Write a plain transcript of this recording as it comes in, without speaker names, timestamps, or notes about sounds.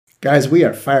Guys, we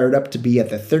are fired up to be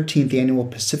at the 13th Annual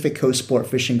Pacific Coast Sport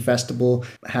Fishing Festival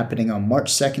happening on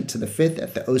March 2nd to the 5th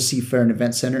at the OC Fair and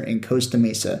Event Center in Costa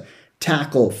Mesa.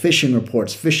 Tackle, fishing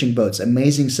reports, fishing boats,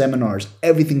 amazing seminars,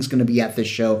 everything's going to be at this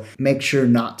show. Make sure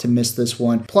not to miss this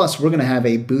one. Plus, we're going to have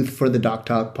a booth for the Dock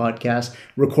Talk podcast,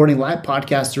 recording live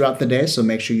podcasts throughout the day, so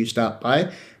make sure you stop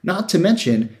by. Not to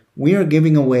mention, we are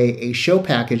giving away a show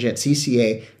package at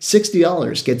CCA.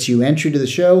 $60 gets you entry to the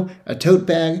show, a tote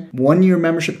bag, 1-year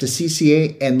membership to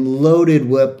CCA, and loaded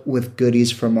with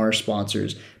goodies from our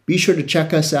sponsors. Be sure to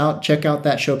check us out. Check out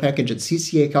that show package at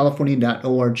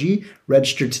ccacalifornia.org.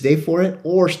 Register today for it,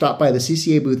 or stop by the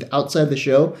CCA booth outside the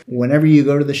show whenever you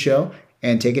go to the show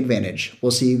and take advantage.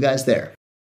 We'll see you guys there.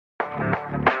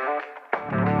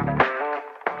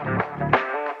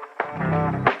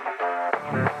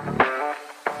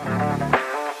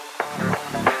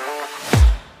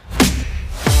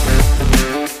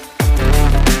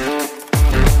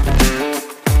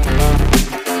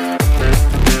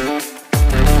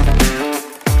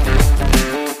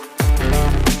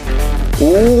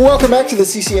 Welcome back to the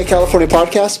CCA California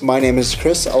podcast. My name is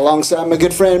Chris, alongside my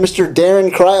good friend, Mr. Darren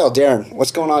Kryle. Darren,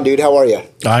 what's going on, dude? How are you?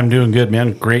 I'm doing good,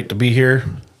 man. Great to be here.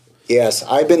 Yes,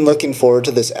 I've been looking forward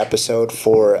to this episode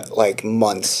for like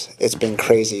months. It's been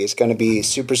crazy. It's going to be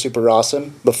super, super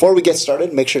awesome. Before we get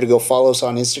started, make sure to go follow us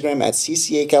on Instagram at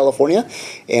CCA California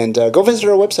and go visit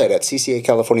our website at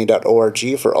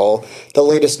ccacalifornia.org for all the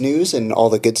latest news and all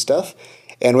the good stuff.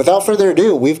 And without further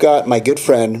ado, we've got my good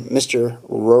friend, Mr.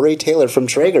 Rory Taylor from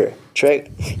Traeger.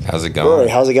 How's it going? Rory,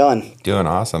 how's it going? Doing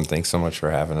awesome. Thanks so much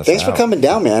for having us. Thanks for coming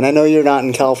down, man. I know you're not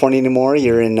in California anymore.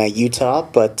 You're in Utah,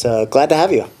 but glad to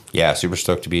have you. Yeah, super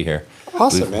stoked to be here.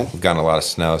 Awesome, man. We've gotten a lot of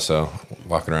snow, so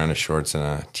walking around in shorts and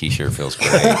a T-shirt feels great.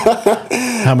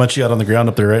 How much you got on the ground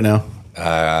up there right now?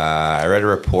 I read a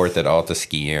report that Alta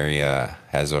ski area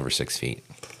has over 6 feet.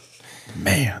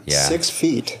 Man. Yeah. 6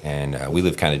 feet. And we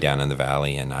live kind of down in the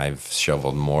valley, and I've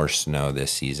shoveled more snow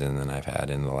this season than I've had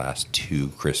in the last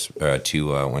two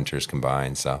winters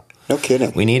combined. So no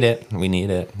kidding. We need it.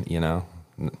 You know,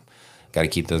 got to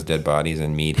keep those dead bodies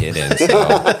and meat hidden. So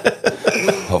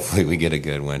hopefully we get a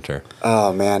good winter.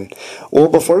 Oh man. Well,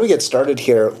 before we get started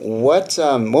here, when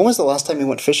was the last time you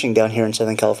went fishing down here in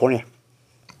Southern California?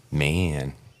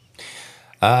 Man,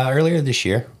 earlier this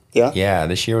year. Yeah,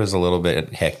 this year was a little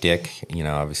bit hectic. You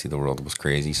know, obviously the world was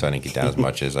crazy, so I didn't get down as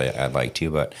much as I'd like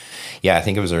to. But yeah, I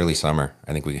think it was early summer.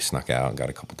 I think we snuck out and got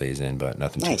a couple days in, but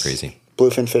nothing too crazy.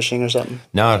 Bluefin fishing or something?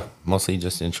 No, mostly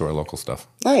just inshore local stuff.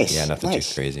 Nice. Yeah, nothing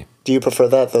too crazy. Do you prefer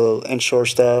that, the inshore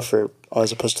stuff, or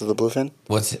as opposed to the bluefin?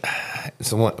 What's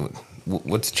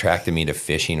attracted me to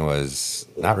fishing was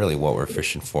not really what we're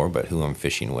fishing for, but who I'm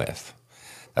fishing with.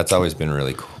 That's always been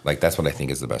really cool. Like, that's what I think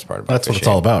is the best part about That's fishing. what it's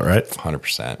all about, right?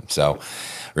 100%. So,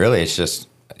 really, it's just,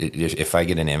 if I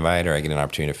get an invite or I get an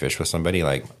opportunity to fish with somebody,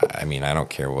 like, I mean, I don't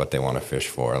care what they want to fish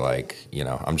for. Like, you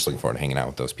know, I'm just looking forward to hanging out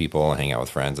with those people and hanging out with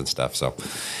friends and stuff. So,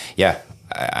 yeah,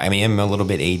 I mean, I'm a little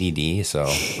bit ADD, so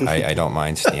I don't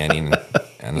mind standing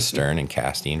on the stern and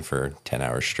casting for 10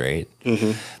 hours straight.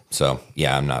 Mm-hmm. So,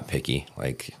 yeah, I'm not picky.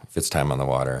 Like, if it's time on the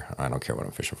water, I don't care what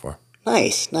I'm fishing for.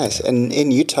 Nice. Yeah. And in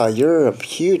Utah, you're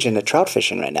huge into trout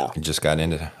fishing right now. I just got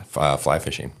into fly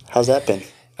fishing. How's that been?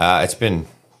 It's been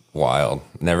wild.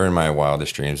 Never in my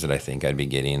wildest dreams did I think I'd be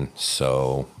getting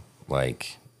so,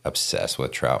 like, obsessed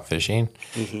with trout fishing.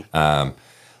 Mm-hmm.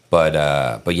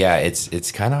 But yeah,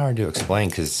 it's kind of hard to explain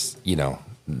because, you know,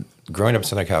 growing up in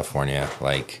Southern California,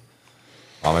 like,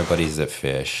 all my buddies that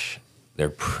fish, they're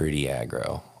pretty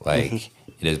aggro. Like,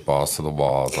 it is balls to the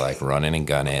walls, like, running and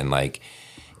gunning, like,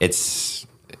 it's,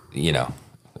 you know,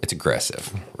 it's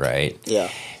aggressive, right? Yeah.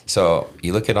 So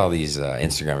you look at all these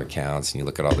Instagram accounts and you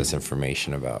look at all this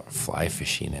information about fly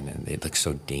fishing and they look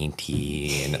so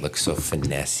dainty and it looks so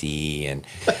finessey and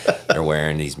they're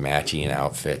wearing these matching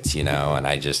outfits, you know, and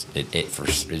it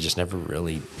just never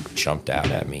really jumped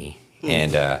out at me.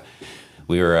 And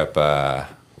we were up,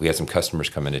 we had some customers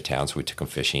come into town, so we took them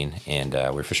fishing, and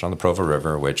we were fishing on the Provo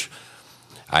River, which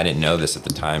I didn't know this at the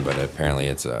time, but apparently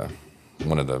it's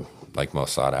one of the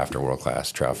most sought after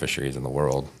world-class trout fisheries in the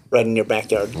world. Right in your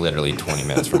backyard. Literally 20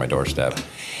 minutes from my doorstep.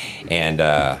 And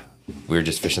we were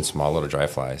just fishing small little dry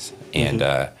flies and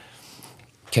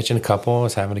catching a couple,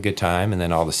 was having a good time. And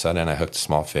then all of a sudden I hooked a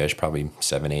small fish, probably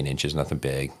 7-8 inches, nothing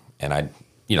big. And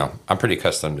I'm pretty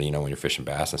accustomed to, when you're fishing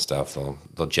bass and stuff,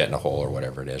 they'll jet in a hole or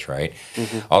whatever it is, right?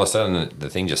 Mm-hmm. All of a sudden the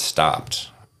thing just stopped.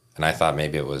 And I thought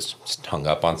maybe it was hung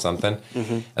up on something.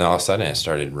 Mm-hmm. And all of a sudden it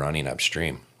started running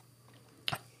upstream.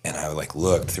 And I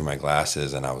looked through my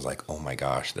glasses and I was like, oh my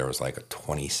gosh, there was like a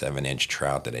 27-inch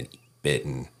trout that had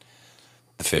bitten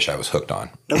the fish I was hooked on.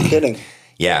 No kidding.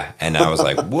 Yeah, and I was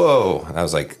like, whoa. I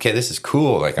was like, okay, this is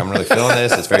cool. Like, I'm really feeling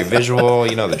this. It's very visual,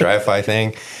 the dry fly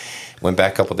thing. Went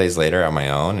back a couple days later on my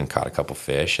own and caught a couple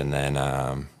fish. And then,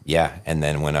 and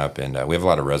then went up and we have a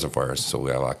lot of reservoirs. So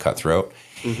we have a lot of cutthroat.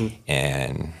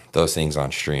 And those things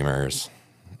on streamers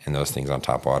and those things on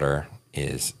topwater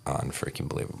is unfreaking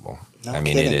believable. No I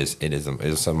mean, kidding. it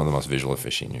is some of the most visual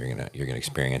fishing you're gonna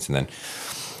experience. And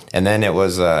then it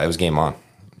was game on.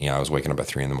 I was waking up at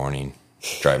 3 a.m,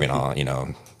 driving all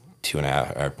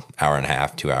 2.5 or hour and a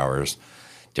half, 2 hours,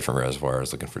 different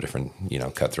reservoirs, looking for different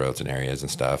cutthroats and areas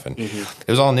and stuff. And it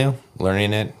was all new,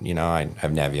 learning it. I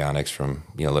have navionics from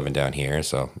living down here,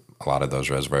 so a lot of those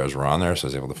reservoirs were on there, so I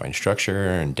was able to find structure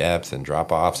and depth and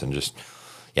drop offs and just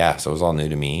so it was all new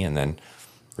to me. And then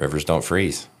rivers don't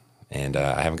freeze. And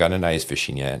I haven't gotten into ice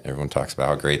fishing yet. Everyone talks about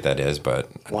how great that is, but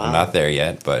I'm not there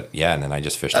yet. But and then I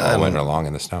just fished all winter long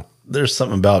in the snow. There's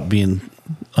something about being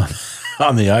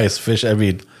on the ice fish. I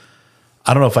mean,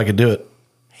 I don't know if I could do it.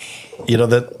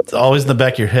 That's always in the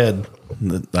back of your head.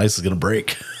 The ice is going to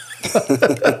break.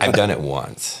 I've done it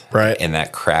once. Right. And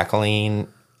that crackling,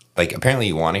 like apparently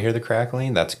you want to hear the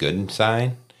crackling. That's a good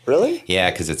sign. Really?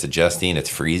 Yeah, because it's adjusting, it's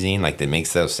freezing. Like it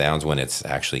makes those sounds when it's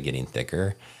actually getting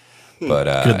thicker.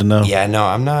 But good to know. Yeah, no,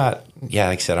 I'm not. Yeah,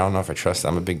 like I said, I don't know if I trust.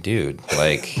 I'm a big dude.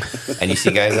 Like, and you see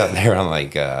guys out there on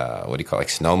like what do you call like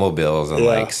snowmobiles and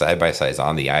like side by sides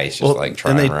on the ice, just like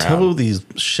trying and they around. tow these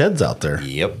sheds out there.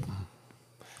 Yep,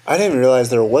 I didn't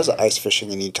realize there was ice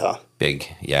fishing in Utah.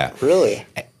 big. Yeah, Really?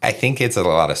 I think it's a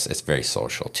lot of. It's very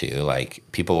social too. Like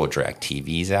people will drag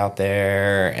TVs out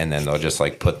there, and then they'll just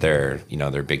like put their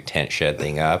their big tent shed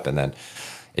thing up, and then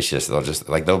it's just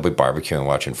they'll be barbecuing,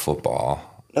 watching football.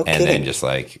 No and kidding. then just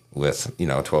like with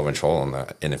 12-inch hole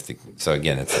so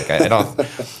again it's like I don't I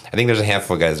think there's a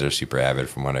handful of guys that are super avid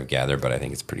from what I've gathered, but I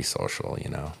think it's pretty social.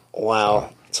 Wow.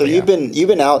 So you've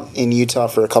been out in Utah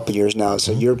for a couple years now.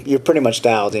 So you're pretty much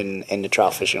dialed into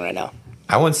trout fishing right now.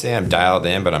 I wouldn't say I'm dialed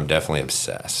in, but I'm definitely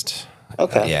obsessed.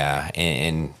 Okay. Yeah,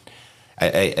 and I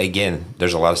again,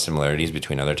 there's a lot of similarities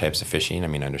between other types of fishing. I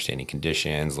mean, understanding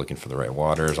conditions, looking for the right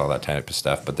waters, all that type of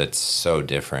stuff, but that's so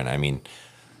different. I mean,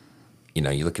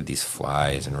 you look at these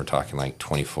flies, and we're talking like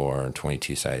 24 and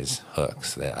 22 size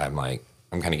hooks that I'm kind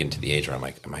of getting to the age where I'm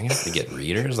like, am I going to have to get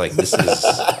readers? Like, this is...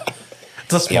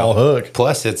 It's a small hook.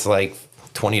 Plus, it's like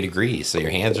 20 degrees, so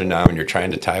your hands are numb, and you're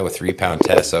trying to tie with 3-pound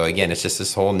test. So, again, it's just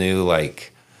this whole new,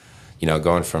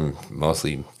 going from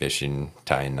mostly fishing,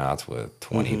 tying knots with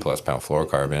 20-plus pound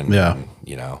fluorocarbon,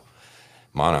 and,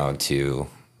 mono to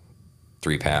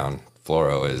 3-pound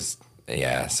fluoro is...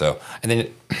 Yeah, so and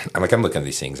then I'm looking at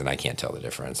these things and I can't tell the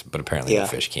difference, but apparently the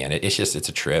fish can. It's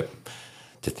a trip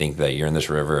to think that you're in this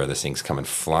river, or this thing's coming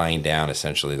flying down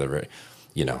essentially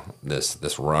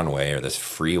this runway or this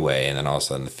freeway, and then all of a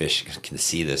sudden the fish can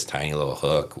see this tiny little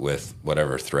hook with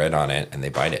whatever thread on it, and they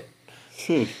bite it.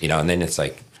 And then it's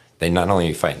like they not only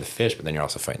are fighting the fish, but then you're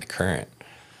also fighting the current.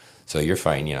 So you're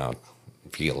fighting,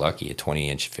 if you get lucky, a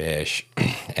 20-inch fish,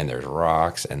 and there's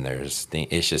rocks, and it's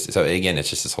just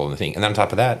this whole new thing. And then on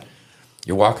top of that,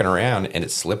 you're walking around, and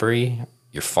it's slippery.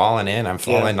 You're falling in. I'm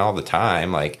falling all the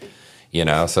time,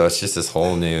 so it's just this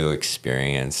whole new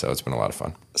experience. So it's been a lot of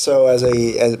fun. So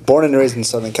as born and raised in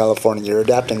Southern California, you're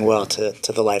adapting well to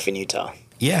the life in Utah.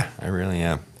 Yeah, I really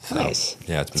am. So, Nice.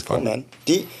 Yeah, it's been That's cool, fun. man.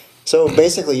 So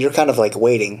basically, you're kind of like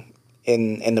waiting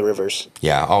in the rivers.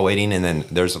 Yeah, all waiting, and then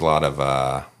there's a lot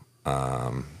of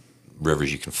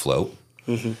rivers you can float,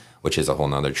 which is a whole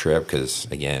nother trip because,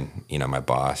 again, my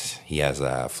boss, he has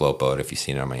a float boat. If you've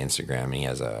seen it on my Instagram, and he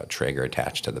has a Traeger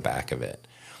attached to the back of it.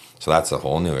 So that's a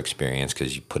whole new experience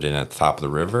because you put it at the top of the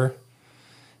river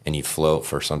and you float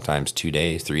for sometimes 2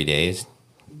 days, 3 days.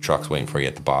 Truck's waiting for you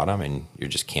at the bottom, and you're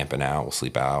just camping out. We'll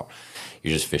sleep out.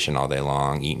 You're just fishing all day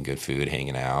long, eating good food,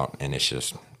 hanging out, and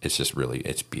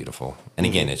it's beautiful. And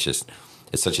again, it's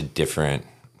such a different,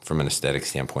 from an aesthetic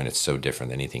standpoint, it's so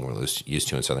different than anything we're used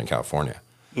to in Southern California.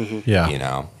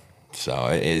 Yeah. So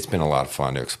it's been a lot of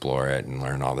fun to explore it and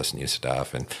learn all this new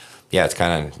stuff. And yeah, it's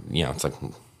kind of, it's like,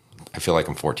 I feel like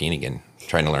I'm 14 again,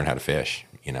 trying to learn how to fish,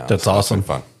 That's so awesome. It's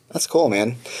been fun. That's cool,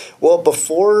 man. Well,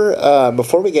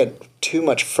 before we get too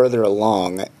much further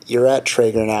along, you're at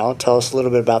Traeger now. Tell us a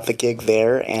little bit about the gig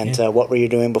there, and what were you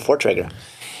doing before Traeger?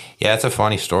 Yeah, it's a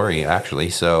funny story, actually.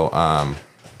 So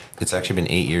it's actually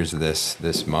been 8 years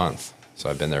this month, so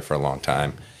I've been there for a long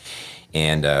time.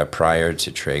 And prior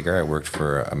to Traeger, I worked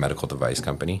for a medical device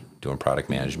company doing product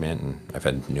management, and I've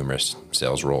had numerous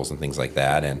sales roles and things like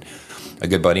that. And a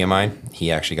good buddy of mine,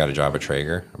 he actually got a job at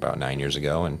Traeger about 9 years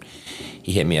ago, and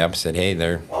he hit me up and said, hey,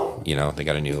 they're You know, they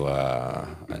got a new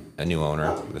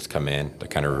owner that's come in. They're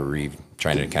kind of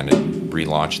trying to kind of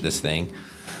relaunch this thing.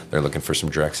 They're looking for some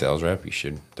direct sales rep. You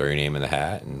should throw your name in the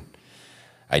hat, and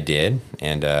I did,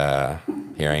 and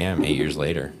here I am 8 years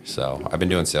later. So I've been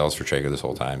doing sales for Traeger this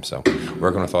whole time. So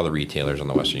working with all the retailers in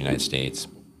the Western United States.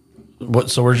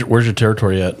 So where's your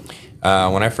territory at?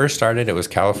 When I first started, it was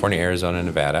California, Arizona, and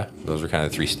Nevada. Those were kind of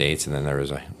the 3 states, and then there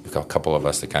was a couple of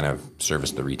us that kind of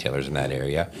serviced the retailers in that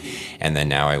area. And then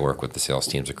now I work with the sales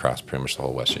teams across pretty much the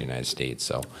whole Western United States.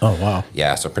 So, oh wow,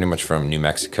 yeah, so pretty much from New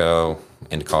Mexico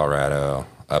into Colorado,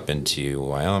 up into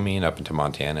Wyoming, up into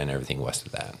Montana, and everything west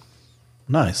of that.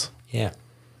 Nice. Yeah.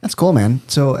 That's cool, man.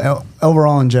 So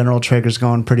overall, in general, Traeger's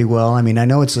going pretty well. I mean, I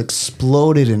know it's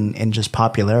exploded in just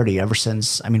popularity ever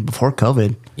since, I mean, before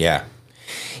COVID. Yeah.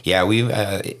 Yeah, we've.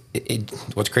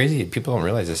 What's crazy, people don't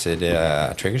realize this.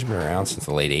 Traeger's been around since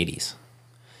the late '80s,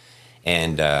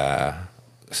 and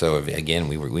so again,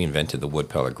 we invented the wood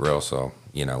pellet grill. So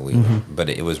you know, but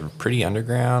it was pretty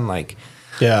underground. Like,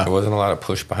 yeah, there wasn't a lot of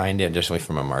push behind it, just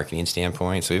from a marketing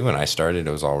standpoint. So even when I started,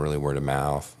 it was all really word of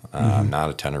mouth. Not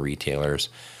a ton of retailers,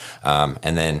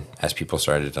 and then as people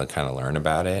started to kind of learn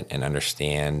about it and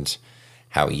understand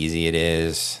how easy it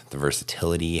is, the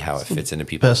versatility, how it fits into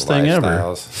people's best thing lifestyles.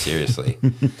 ever. Seriously.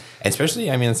 And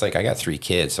especially, I mean, it's like I got 3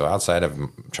 kids, so outside of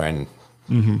trying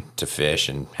to fish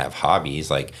and have hobbies,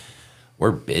 like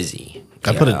we're busy.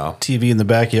 I put a TV in the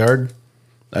backyard.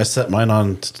 I set mine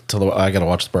on till I got to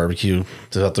watch the barbecue.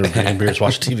 To out there drinking beers,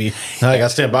 watch TV. Now I got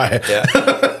to stand by it. Yeah.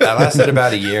 That lasted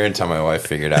about a year until my wife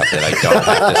figured out that I don't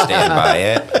have to stand by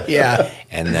it. Yeah.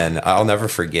 And then I'll never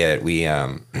forget, we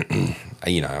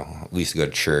used to go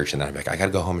to church, and then I'd be like, I got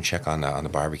to go home and check on the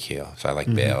barbecue. So I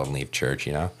bail and leave church,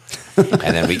 And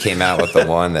then we came out with the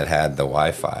one that had the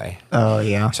Wi-Fi. Oh,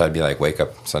 yeah. So I'd be like, wake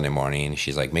up Sunday morning, and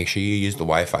she's like, make sure you use the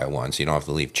Wi-Fi one so you don't have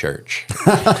to leave church.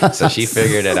 So she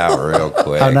figured it out real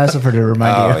quick. How nice of her to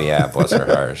remind you. Oh, yeah, bless her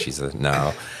heart.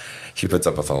 She puts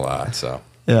up with a lot, so.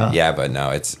 Yeah, but no,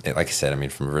 like I said, I mean,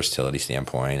 from a versatility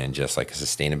standpoint and just like a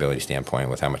sustainability standpoint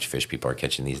with how much fish people are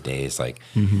catching these days, like,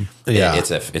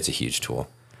 it's a huge tool.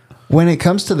 When it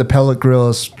comes to the pellet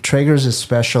grills, Traeger's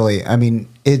especially, I mean,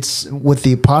 it's with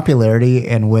the popularity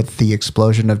and with the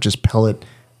explosion of just pellet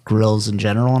grills in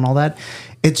general and all that,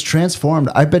 it's transformed.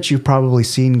 I bet you've probably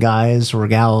seen guys or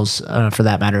gals, for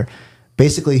that matter,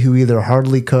 basically who either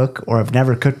hardly cook or have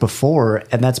never cooked before,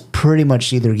 and that's pretty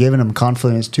much either given them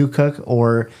confidence to cook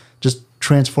or just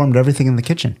transformed everything in the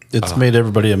kitchen. It's made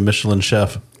everybody a Michelin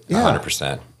chef. Yeah.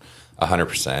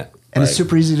 100%. And it's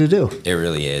super easy to do. It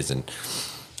really is. And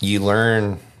you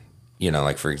learn,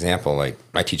 like for example, like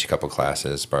I teach a couple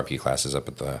classes, barbecue classes up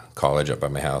at the college up by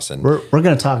my house. And we're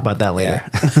going to talk about that later.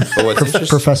 Yeah. But what's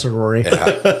Professor Rory.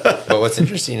 Yeah. But what's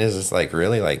interesting is it's like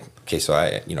really like, okay, so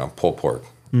I, pulled pork.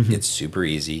 It's super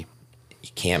easy. You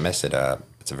can't mess it up.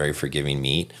 It's a very forgiving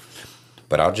meat.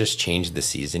 But I'll just change the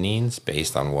seasonings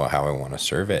based on how I want to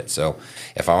serve it. So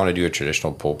if I want to do a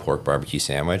traditional pulled pork barbecue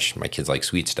sandwich, my kids like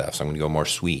sweet stuff, so I'm going to go more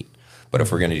sweet. But if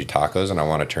we're going to do tacos and I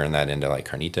want to turn that into like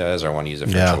carnitas or I want to use it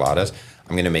for enchiladas,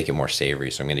 I'm going to make it more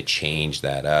savory. So I'm going to change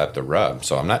that up, the rub.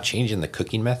 So I'm not changing the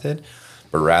cooking method,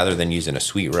 but rather than using a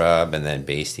sweet rub and then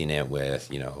basting it with,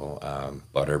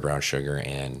 butter, brown sugar,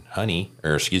 and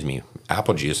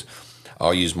apple juice,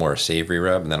 I'll use more savory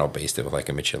rub, and then I'll baste it with like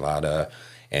a michelada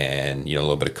and, a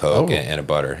little bit of Coke and a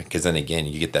butter. Because then again,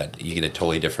 you get a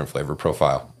totally different flavor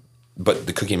profile. But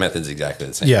the cooking method's exactly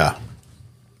the same. Yeah.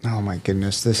 Oh my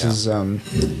goodness, this was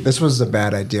a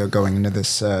bad idea going into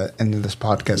this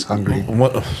podcast hungry.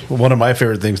 One of my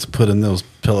favorite things to put in those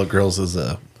pellet grills is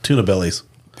tuna bellies.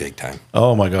 Big time.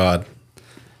 Oh my God,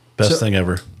 best thing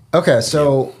ever. Okay,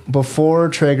 so before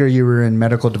Traeger, you were in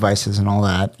medical devices and all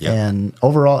that. Yep. And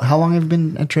overall, how long have you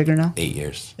been at Traeger now? 8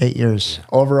 years. 8 years. Yeah.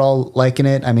 Overall, liking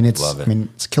it. I mean, it's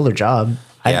a killer job.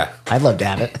 I'd love to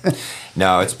have it.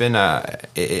 No, it's been a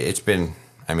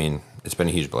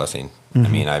huge blessing. I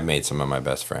mean, I've made some of my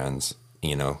best friends,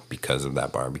 because of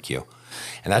that barbecue.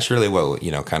 And that's really what,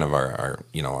 kind of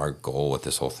our goal with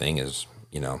this whole thing is,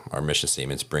 our mission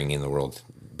statement's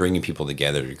bringing people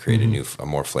together to create a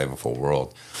more flavorful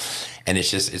world. And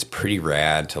it's pretty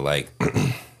rad to like,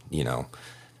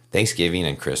 Thanksgiving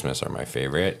and Christmas are my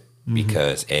favorite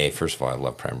because first of all, I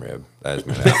love prime rib. That is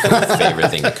my absolute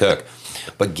favorite thing to cook.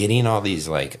 But getting all these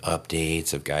like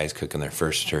updates of guys cooking their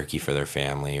first turkey for their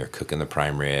family or cooking the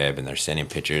prime rib and they're sending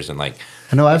pictures and like,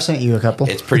 I know I've sent you a couple.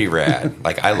 It's pretty rad.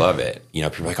 Like I love it.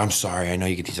 People are like, I'm sorry, I know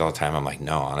you get these all the time. I'm like,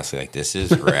 no, honestly, like this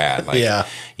is rad. Like,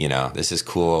 this is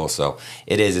cool. So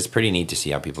it's pretty neat to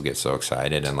see how people get so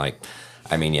excited. And like,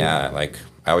 I mean, like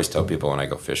I always tell people when I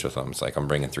go fish with them, it's like, I'm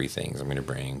bringing 3 things. I'm going to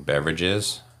bring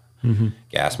beverages,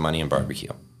 gas money and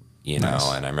barbecue, you know.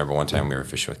 Nice. And I remember one time we were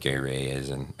fishing with Gary Reyes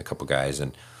and a couple guys,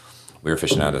 and we were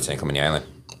fishing out at San Clemente Island,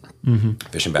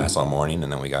 fishing bass all morning,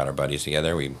 and then we got our buddies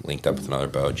together. We linked up with another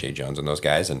boat, Jay Jones and those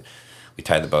guys, and we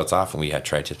tied the boats off, and we had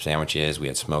tri-tip sandwiches. We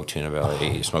had smoked tuna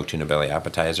belly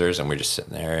appetizers, and we're just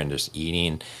sitting there and just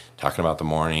eating, talking about the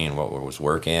morning and what was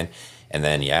working. And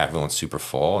then, everyone's super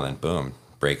full, and then boom,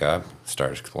 break up,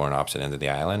 start exploring opposite ends of the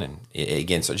island. And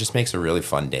again, so it just makes a really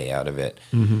fun day out of it.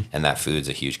 And that food's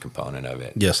a huge component of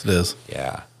it. Yes, it is.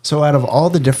 Yeah. So out of all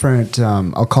the different,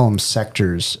 I'll call them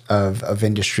sectors of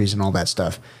industries and all that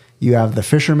stuff, you have the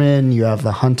fishermen, you have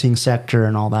the hunting sector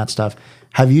and all that stuff.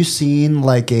 Have you seen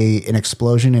like an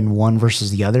explosion in one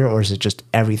versus the other, or is it just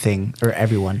everything or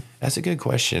everyone? That's a good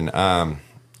question.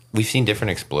 We've seen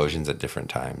different explosions at different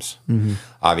times.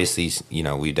 Obviously, you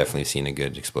know, we've definitely seen a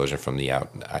good explosion from the I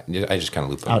just kind of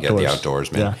loop up the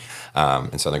outdoorsmen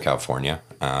in Southern California.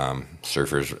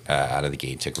 Surfers out of the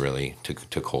gate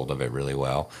took hold of it really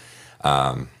well.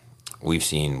 We've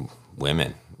seen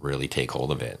women really take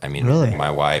hold of it. I mean,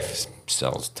 my wife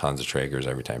sells tons of Traegers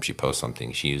every time she posts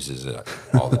something. She uses it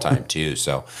all the time too.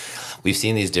 So we've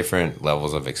seen these different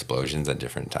levels of explosions at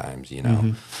different times, you know.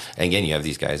 And again, you have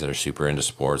these guys that are super into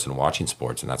sports and watching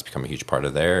sports, and that's become a huge part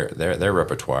of their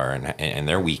repertoire and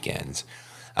their weekends.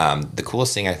 The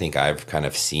coolest thing I think I've kind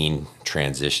of seen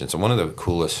transition. So one of the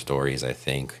coolest stories I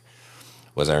think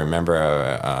was I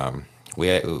remember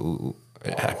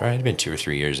it had been 2 or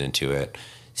 3 years into it.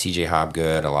 CJ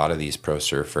Hobgood, a lot of these pro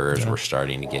surfers were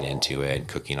starting to get into it,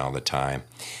 cooking all the time.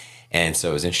 And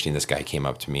so it was interesting. This guy came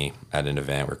up to me at an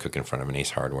event. We're cooking in front of an Ace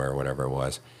Hardware or whatever it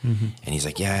was. And he's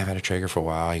like, yeah, I've had a Traeger for a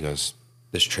while. He goes,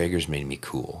 this Traeger's made me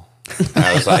cool. And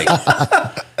I was like,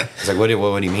 what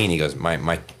do you mean? He goes,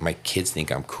 my kids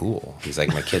think I'm cool. He's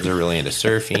like, my kids are really into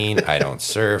surfing. I don't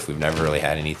surf. We've never really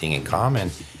had anything in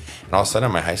common. And all of a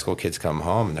sudden, my high school kids come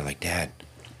home and they're like, Dad,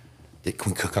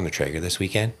 can we cook on the Traeger this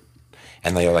weekend?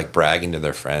 And they're like bragging to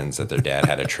their friends that their dad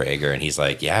had a Traeger. And he's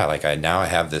like, yeah, like I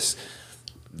have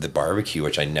the barbecue,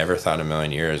 which I never thought in a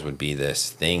million years would be this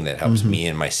thing that helps me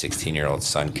and my 16-year-old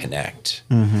son connect.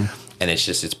 And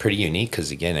it's pretty unique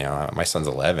because, again, you know, my son's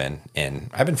 11,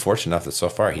 and I've been fortunate enough that so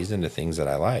far he's into things that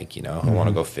I like, you know. I want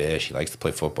to go fish. He likes to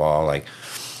play football.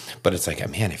 But it's like,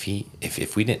 man, if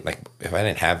I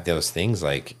didn't have those things,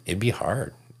 like, it'd be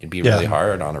hard. It'd be really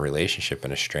hard on a relationship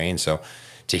and a strain. So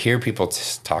to hear people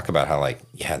talk about how, like,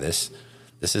 yeah, this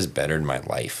has bettered my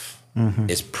life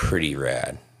is pretty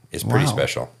rad. It's pretty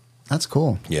special. That's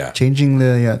cool. Yeah. Changing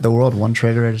the world one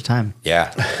Traeger at a time.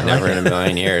 Yeah. Never in a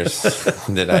million years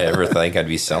did I ever think I'd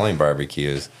be selling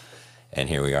barbecues. And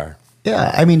here we are.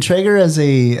 Yeah. I mean, Traeger as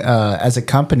a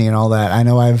company and all that, I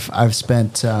know I've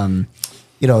spent,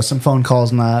 some phone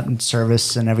calls and that and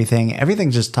service and everything.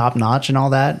 Everything's just top notch and all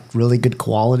that. Really good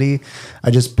quality.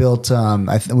 I just built,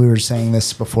 we were saying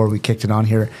this before we kicked it on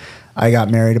here. I got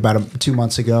married about 2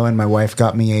 months ago, and my wife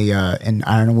got me an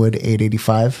Ironwood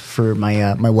 885 for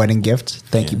my my wedding gift.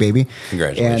 Thank you, baby.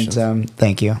 Congratulations. And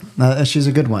thank you. She's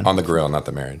a good one. On the grill, not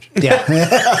the marriage. Yeah.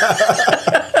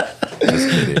 Just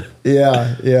kidding.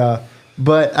 Yeah.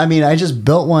 But I mean, I just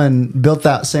built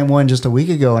that same one just a week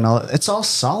ago, and it's all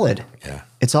solid. Yeah.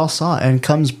 It's all solid and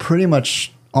comes pretty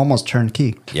much almost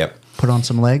turnkey. Yep. Put on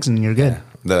some legs and you're good.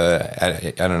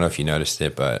 Yeah. I don't know if you noticed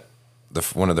it, but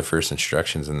one of the first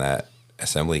instructions in that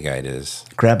assembly guide is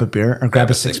grab a beer or grab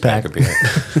a six pack of beer.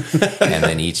 And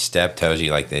then each step tells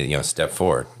you, like, step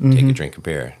forward, take a drink of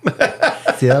beer.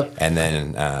 Yep. And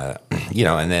then,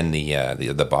 and then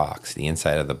the box, the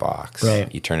inside of the box,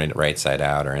 right. You turn it right side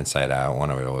out or inside out, one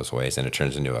of those ways, and it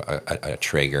turns into a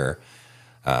Traeger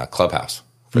clubhouse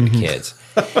for the kids.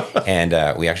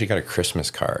 And we actually got a Christmas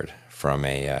card from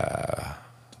a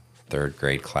third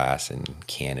grade class in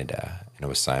Canada. And it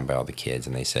was signed by all the kids,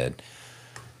 and they said,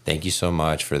 "Thank you so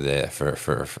much for the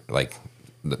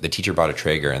teacher bought a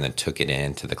Traeger and then took it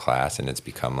into the class, and it's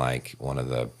become like one of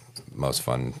the most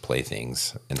fun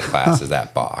playthings in the class is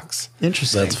that box."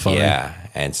 Interesting. That's fun. Yeah,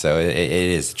 and so it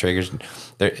is Traegers.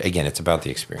 Again, it's about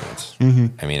the experience.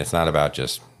 I mean, it's not about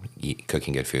just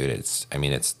cooking good food. It's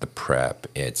the prep.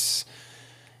 It's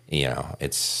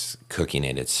it's cooking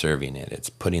it, it's serving it, it's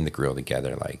putting the grill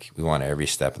together. Like, we want every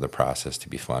step of the process to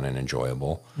be fun and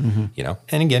enjoyable, And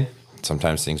again,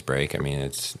 sometimes things break. I mean,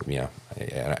 it's,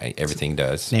 everything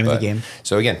does. Name of the game.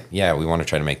 So again, we want to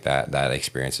try to make that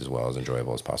experience as well as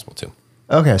enjoyable as possible too.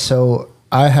 Okay, so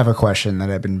I have a question that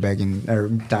I've been begging or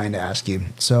dying to ask you.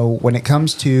 So when it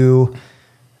comes to,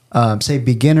 say,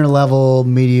 beginner level,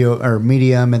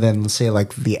 medium, and then let's say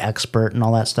like the expert and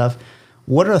all that stuff,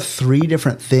 what are 3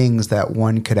 different things that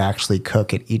one could actually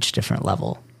cook at each different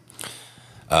level?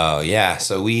 Oh yeah.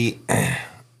 So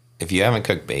if you haven't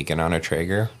cooked bacon on a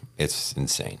Traeger, it's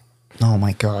insane. Oh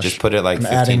my gosh. Just put it like I'm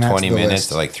adding 15, that to 20 the minutes list.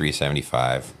 to like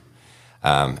 375.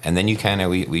 And then you kind of,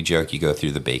 we joke, you go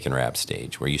through the bacon wrap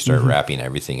stage where you start wrapping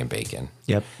everything in bacon.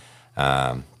 Yep.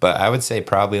 But I would say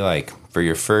probably like for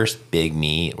your first big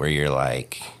meat where you're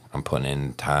like, I'm putting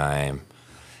in time,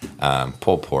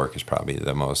 pulled pork is probably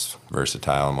the most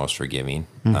versatile and most forgiving.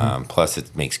 Plus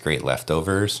it makes great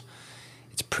leftovers.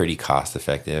 It's pretty cost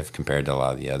effective compared to a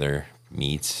lot of the other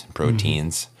meats,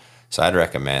 proteins. So I'd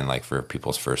recommend like for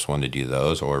people's first one to do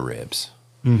those or ribs.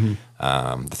 The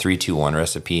 3-2-1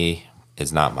 recipe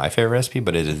is not my favorite recipe,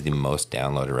 but it is the most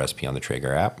downloaded recipe on the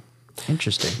Traeger app.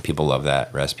 Interesting. People love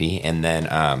that recipe. And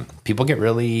then people get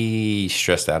really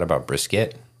stressed out about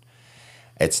brisket.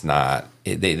 It's not,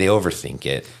 they overthink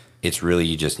it. It's really,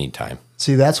 you just need time.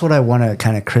 See, that's what I want to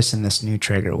kind of christen this new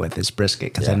Traeger with is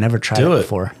brisket because I never tried Do it it.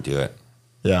 before. Do it.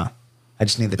 Yeah. I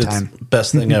just need the It's time.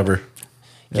 best thing ever.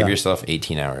 Give yourself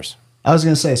 18 hours. I was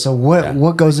going to say, so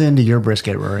what goes into your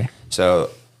brisket, Rory? So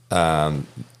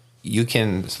you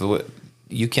can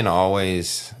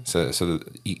always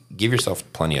you give yourself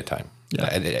plenty of time. Yeah.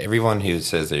 Everyone who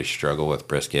says they struggle with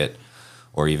brisket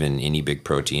or even any big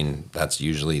protein, that's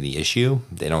usually the issue.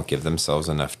 They don't give themselves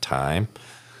enough time.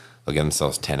 They'll give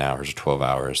themselves 10 hours or 12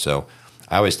 hours. So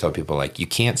I always tell people, like, you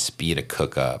can't speed a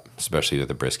cook up, especially with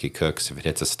a brisket cook. So if it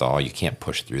hits a stall, you can't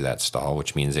push through that stall,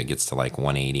 which means it gets to like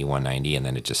 180, 190, and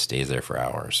then it just stays there for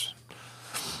hours.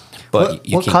 But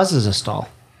What causes a stall?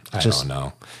 I don't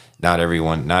know. Not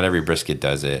every brisket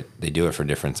does it. They do it for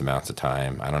different amounts of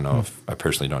time. I don't know I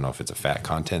personally don't know if it's a fat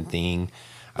content thing.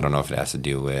 I don't know if it has to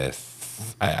do with,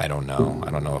 I don't know.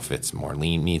 I don't know if it's more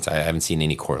lean meats. I haven't seen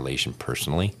any correlation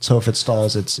personally. So if it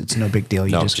stalls, it's no big deal.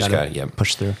 You just gotta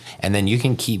push through. And then you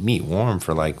can keep meat warm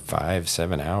for like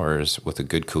 5-7 hours with a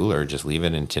good cooler. Just leave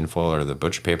it in tinfoil or the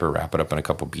butcher paper, wrap it up in a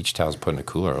couple beach towels, put it in a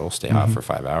cooler. It'll stay hot for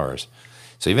 5 hours.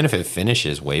 So even if it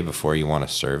finishes way before you want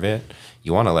to serve it,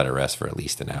 you want to let it rest for at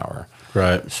least an hour.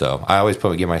 Right. So I always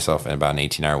give myself about an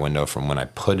 18-hour window from when I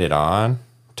put it on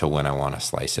to when I want to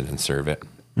slice it and serve it.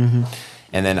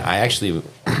 And then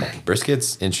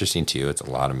brisket's interesting too. It's a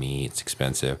lot of meat. It's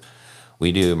expensive.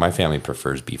 My family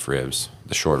prefers beef ribs,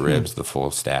 the short ribs, the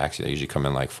full stacks. They usually come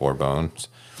in like 4 bones.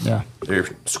 Yeah. They're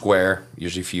square,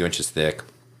 usually a few inches thick.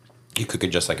 You cook it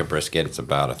just like a brisket. It's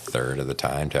about a third of the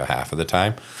time to a half of the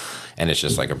time. And it's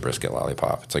just like a brisket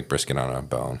lollipop. It's like brisket on a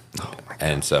bone. Oh my God.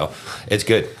 And so it's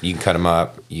good. You can cut them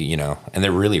up, you know, and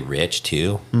they're really rich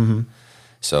too.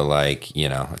 So like, you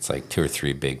know, it's like 2 or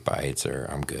 3 big bites or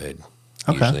I'm good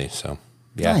usually. So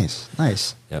yeah.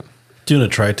 Nice. Yep. Doing a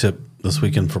tri-tip this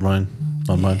weekend for mine.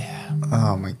 Yeah.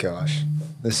 Oh my gosh.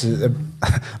 This is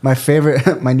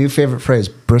my new favorite phrase,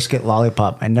 brisket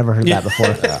lollipop. I never heard that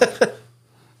before.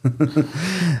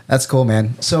 That's cool,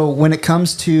 man. So when it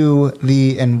comes to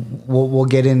and we'll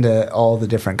get into all the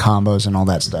different combos and all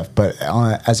that stuff, but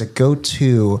as a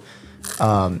go-to,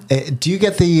 do you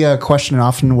get the question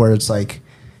often where it's like,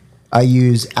 I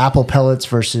use apple pellets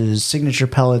versus signature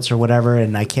pellets or whatever,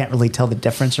 and I can't really tell the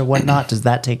difference or whatnot. Does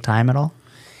that take time at all?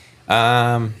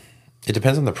 It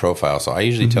depends on the profile. So I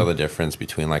usually tell the difference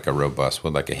between like a robust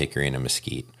wood, like a hickory and a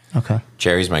mesquite. Okay.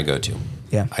 Cherry's my go-to.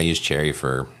 Yeah. I use cherry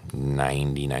for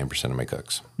 99% of my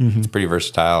cooks. It's pretty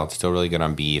versatile. It's still really good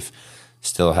on beef.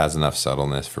 Still has enough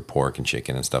subtleness for pork and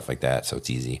chicken and stuff like that, so it's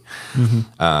easy.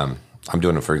 I'm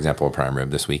doing it, for example, a prime rib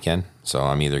this weekend. So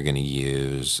I'm either going to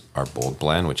use our bold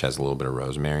blend, which has a little bit of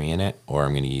rosemary in it, or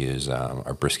I'm going to use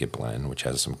our brisket blend, which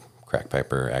has some cracked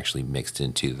pepper actually mixed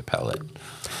into the pellet.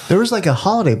 There was like a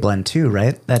holiday blend too,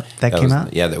 right? That came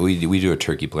out? Yeah, we do a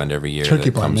turkey blend every year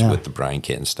that comes with the brine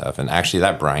kit and stuff. And actually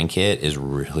that brine kit is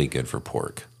really good for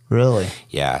pork. Really?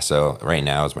 Yeah, so right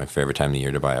now is my favorite time of the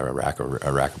year to buy a rack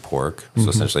of pork. So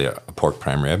essentially a pork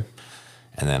prime rib.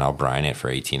 And then I'll brine it for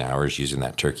 18 hours using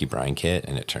that turkey brine kit,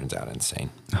 and it turns out insane.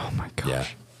 Oh my gosh. Yeah.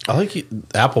 I like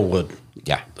applewood.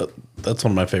 Yeah. That's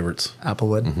one of my favorites.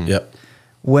 Applewood? Yep.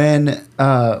 When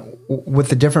with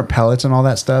the different pellets and all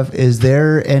that stuff, is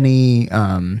there any?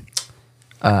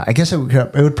 I guess it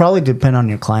would probably depend on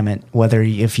your climate, whether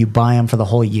if you buy them for the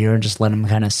whole year and just let them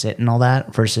kind of sit and all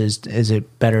that, versus is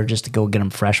it better just to go get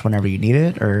them fresh whenever you need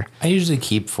it? Or I usually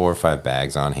keep 4 or 5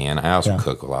 bags on hand. I also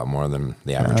cook a lot more than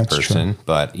the average person,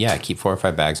 but yeah, I keep 4 or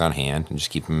 5 bags on hand and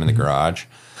just keep them in the garage.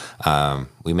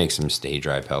 We make some stay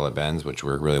dry pellet bends, which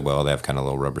work really well. They have kind of a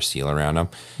little rubber seal around them,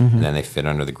 and then they fit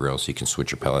under the grill, so you can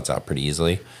switch your pellets out pretty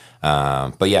easily.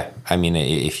 But yeah, I mean,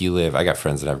 if you live, I got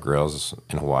friends that have grills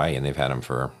in Hawaii, and they've had them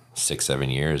for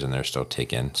 6-7 years, and they're still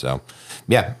ticking. So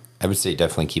yeah, I would say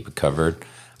definitely keep it covered.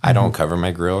 I don't cover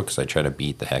my grill because I try to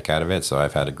beat the heck out of it. So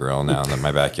I've had a grill now in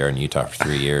my backyard in Utah for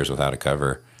 3 years without a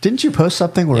cover. Didn't you post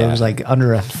something where it Yeah. was like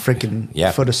under a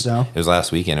freaking foot of snow? It was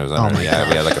last weekend. It was under, we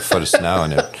had like a foot of snow,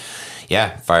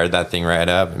 and fired that thing right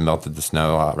up and melted the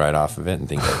snow right off of it, and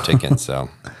things are ticking. So,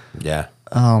 yeah.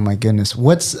 Oh my goodness.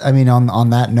 On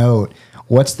that note,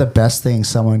 what's the best thing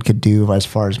someone could do as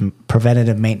far as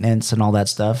preventative maintenance and all that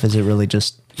stuff? Is it really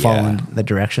just following the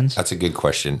directions? That's a good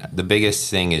question. The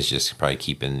biggest thing is just probably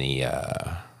keeping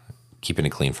it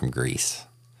clean from grease.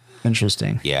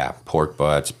 Interesting. Yeah, pork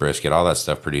butts, brisket, all that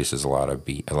stuff produces a lot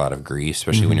of grease,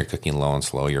 especially when you're cooking low and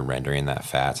slow. You're rendering that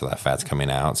fat, so that fat's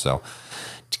coming out. So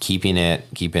keeping it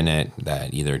that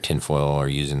either tinfoil or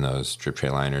using those drip tray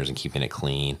liners and keeping it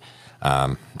clean.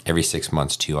 Every 6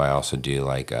 months too, I also do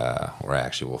where I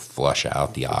actually will flush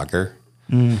out the auger.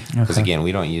 Because again,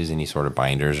 we don't use any sort of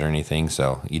binders or anything,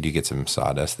 so you do get some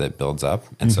sawdust that builds up.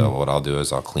 And so what I'll do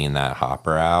is I'll clean that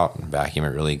hopper out and vacuum it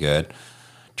really good.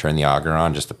 Turn the auger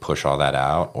on just to push all that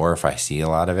out. Or if I see a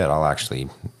lot of it, I'll actually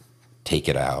take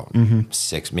it out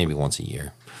maybe once a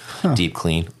year. Deep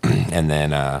clean. And then,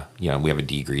 we have a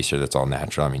degreaser that's all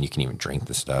natural. I mean, you can even drink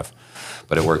the stuff,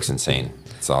 but it works insane.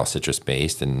 It's all citrus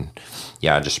based. And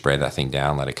I just spray that thing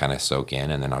down, let it kind of soak in,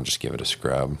 and then I'll just give it a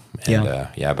scrub. And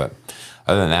but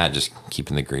other than that, just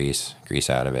keeping the grease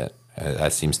out of it.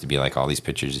 That seems to be like all these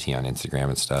pictures you see on Instagram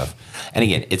and stuff. And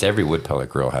again, it's every wood pellet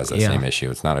grill has that same issue.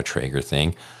 It's not a Traeger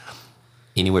thing.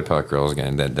 Any wood pellet grill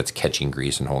that's catching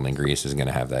grease and holding grease is going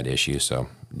to have that issue. So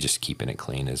just keeping it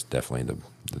clean is definitely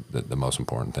the most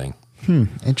important thing.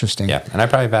 Interesting. Yeah, and I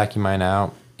probably vacuum mine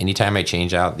out. Anytime I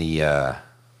change out the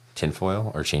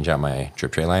tinfoil or change out my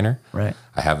drip tray liner, right?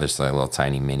 I have this little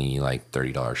tiny mini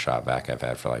 $30 shop vac I've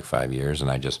had for 5 years,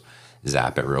 and I just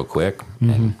zap it real quick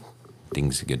and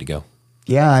things are good to go.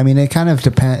 Yeah, I mean, it kind of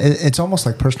depends. It's almost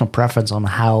like personal preference on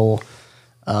how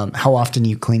often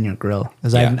you clean your grill.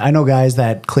 Because I know guys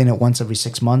that clean it once every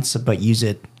 6 months, but use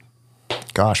it,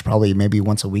 probably maybe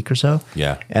once a week or so.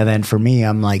 Yeah. And then for me,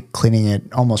 I'm cleaning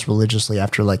it almost religiously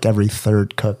after every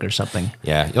third cook or something.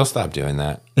 Yeah, you'll stop doing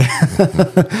that.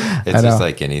 It's just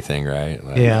like anything, right?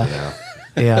 Yeah.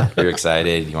 Yeah. You're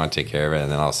excited, you want to take care of it,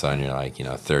 and then all of a sudden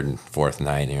you're third and fourth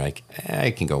night, and you're like,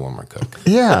 I can go one more cook.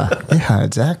 Yeah,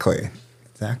 exactly.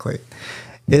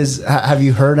 Have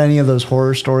you heard any of those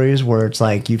horror stories where it's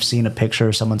you've seen a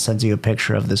picture, someone sends you a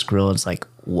picture of this grill, and it's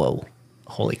whoa,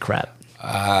 holy crap.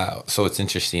 So what's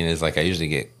interesting is I usually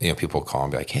get people call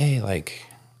and be like, hey,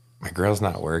 my grill's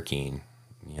not working,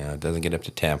 it doesn't get up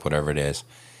to temp, whatever it is,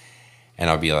 and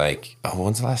I'll be like, oh,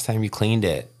 when's the last time you cleaned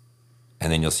it?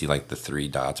 And then you'll see the 3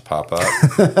 dots pop up.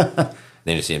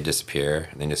 Then you see them disappear.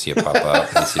 And then you'll see it pop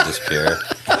up. And you see it disappear.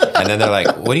 And then they're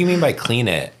like, what do you mean by clean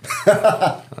it?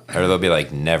 Or they'll be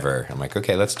like, never. I'm like,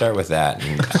 okay, let's start with that.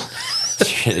 And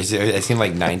it seems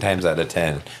like 9 times out of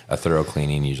 10, a thorough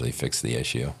cleaning usually fixes the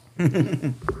issue.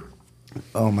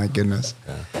 Oh, my goodness.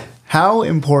 Yeah. How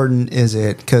important is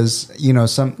it? Because,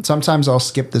 sometimes I'll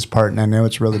skip this part, and I know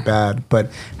it's really bad. But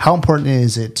how important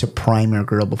is it to prime your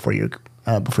grill before you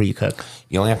cook?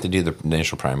 You only have to do the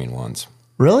initial priming once.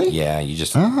 Really? Yeah, you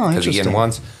just because again,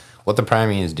 what the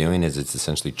priming is doing is it's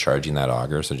essentially charging that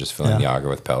auger, so just filling the auger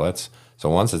with pellets. So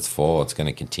once it's full, it's going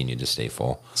to continue to stay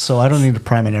full. So I don't need to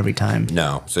prime it every time.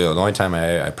 No. So the only time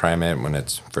I prime it when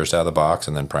it's first out of the box,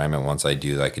 and then prime it once I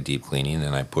do a deep cleaning,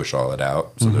 and I push all it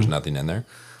out, so there's nothing in there.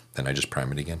 Then I just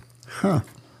prime it again. Huh.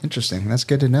 Interesting. That's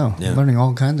good to know. Yeah. I'm learning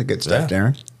all kinds of good stuff,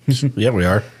 Darren. Yeah, we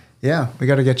are. Yeah, we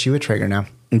got to get you a Traeger now.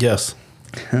 Yes.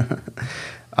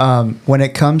 When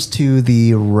it comes to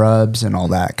the rubs and all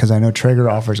that, because I know Traeger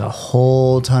offers a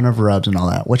whole ton of rubs and all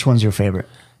that, which one's your favorite?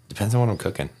 Depends on what I'm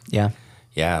cooking. Yeah.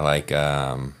 Yeah, if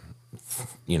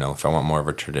I want more of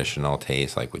a traditional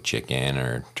taste, with chicken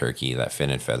or turkey, that fin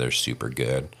and feather's super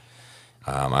good.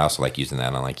 I also like using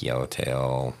that on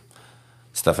yellowtail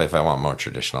stuff. If I want more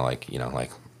traditional, I'm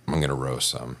gonna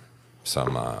roast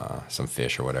some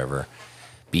fish or whatever.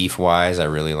 Beef wise, I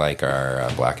really like our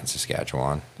black and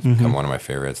Saskatchewan. It's one of my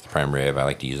favorites. The prime rib, I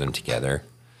like to use them together.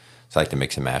 So I like to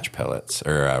mix and match pellets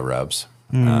or rubs.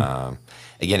 Again,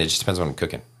 it just depends on what I'm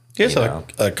cooking. You guys have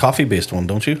a coffee based one,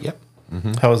 don't you? Yep.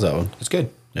 How is that one? It's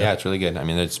good. Yeah, it's really good. I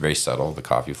mean, it's very subtle, the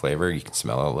coffee flavor. You can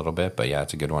smell it a little bit, but yeah,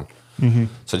 it's a good one.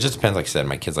 So it just depends. Like I said,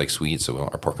 my kids like sweet, so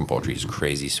our pork and poultry is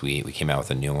crazy sweet. We came out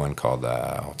with a new one called,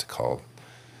 what's it called?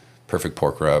 Perfect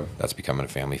Pork Rub. That's becoming a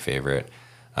family favorite.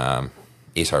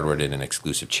 Ace Hardware did an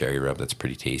exclusive cherry rub that's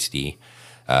pretty tasty.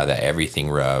 The Everything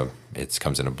Rub, it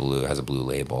comes in has a blue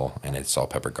label, and it's salt,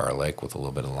 pepper, garlic with a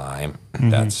little bit of lime.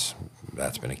 That's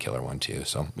that's been a killer one too.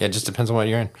 So yeah, it just depends on what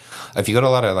you're in. If you go to a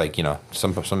lot of like,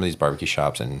 some of these barbecue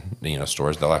shops and,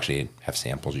 stores, they'll actually have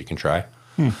samples you can try.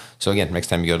 So again, next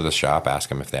time you go to the shop, ask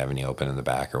them if they have any open in the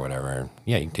back or whatever.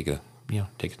 Yeah, you can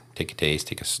take a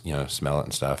taste, smell it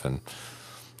and stuff. And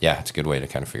yeah, it's a good way to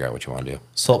kind of figure out what you want to do.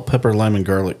 Salt, pepper, lime, and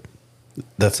garlic.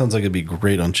 That sounds like it'd be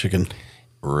great on chicken.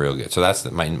 Real good. So that's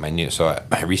my new. So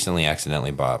I recently accidentally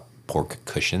bought pork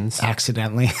cushions.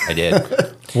 Accidentally. I did.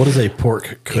 What is a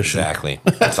pork cushion? Exactly.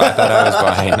 So I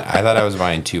thought I was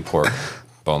buying 2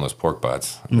 boneless pork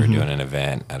butts. We were doing an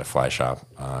event at a fly shop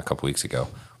a couple weeks ago.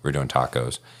 We were doing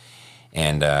tacos,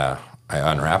 and I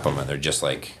unwrap them, and they're just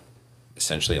like,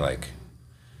 essentially like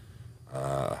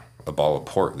a ball of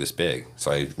pork this big.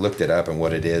 So I looked it up, and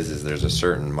what it is there's a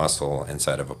certain muscle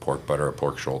inside of a pork butt or a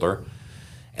pork shoulder,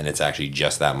 and it's actually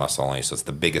just that muscle only. So it's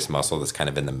the biggest muscle that's kind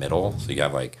of in the middle. So you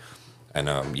have like, I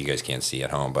know you guys can't see at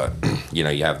home, but you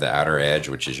have the outer edge,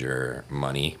 which is your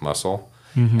money muscle.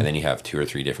 And then you have 2 or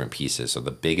 3 different pieces. So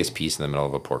the biggest piece in the middle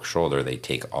of a pork shoulder, they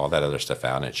take all that other stuff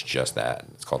out, and it's just that.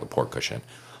 It's called the pork cushion.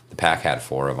 The pack had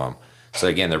 4 of them. So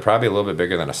again, they're probably a little bit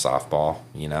bigger than a softball,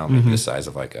 maybe the size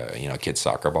of like a kid's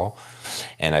soccer ball.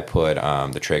 And I put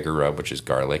the Traeger rub, which is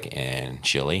garlic and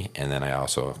chili, and then I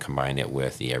also combined it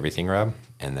with the everything rub,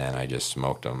 and then I just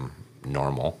smoked them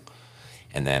normal.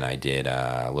 And then I did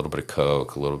a little bit of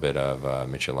Coke, a little bit of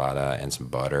michelada, and some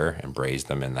butter, and braised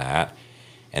them in that.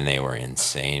 And they were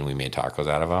insane. We made tacos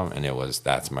out of them, and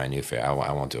that's my new favorite.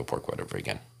 I won't do a pork butt ever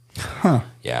again. Huh.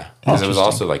 Yeah, because it was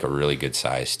also like a really good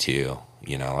size too.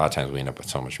 A lot of times we end up with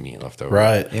so much meat left over.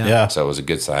 Right. Yeah. So it was a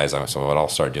good size. So what I'll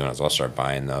start doing is I'll start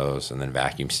buying those and then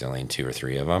vacuum sealing 2 or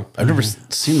 3 of them. I've never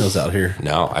seen those out here.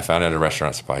 No, I found it at a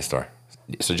restaurant supply store.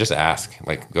 So just ask.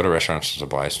 Like, go to a restaurant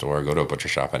supply store, go to a butcher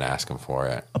shop, and ask them for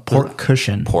it. A pork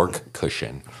cushion. Pork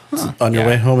cushion. Huh. On your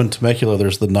way home in Temecula,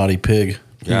 there's the Naughty Pig.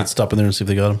 You can stop in there and see if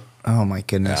they got them. Oh my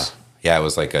goodness. Yeah, it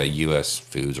was like a U.S.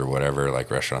 Foods or whatever, like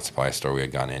restaurant supply store we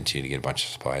had gone into to get a bunch of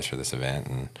supplies for this event.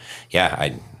 And yeah,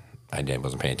 I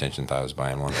wasn't paying attention, thought I was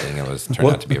buying one thing. It turned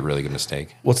out to be a really good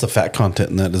mistake. What's the fat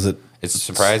content in that? It's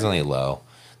surprisingly low.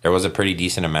 There was a pretty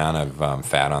decent amount of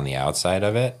fat on the outside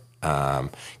of it.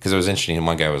 Because it was interesting.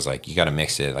 One guy was like, you got to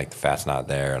mix it. Like, the fat's not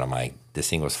there. And I'm like, this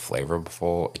thing was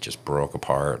flavorful. It just broke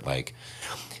apart. Like,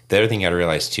 the other thing you got to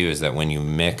realize too is that when you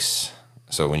mix,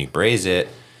 so when you braise it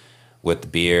with the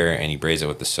beer and you braise it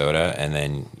with the soda and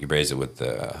then you braise it with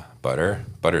the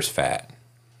butter's fat,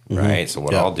 right? So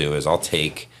what I'll do is I'll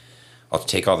take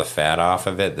all the fat off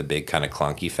of it, the big kind of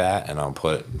clunky fat, and I'll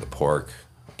put the pork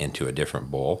into a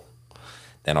different bowl.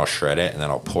 Then I'll shred it, and then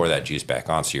I'll pour that juice back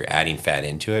on. So you're adding fat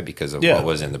into it because of what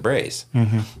was in the braise.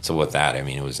 So with that, I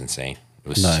mean, it was insane. It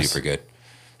was super good.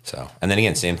 So, and then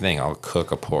again, same thing. I'll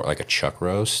cook a pork, like a chuck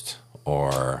roast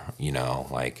or,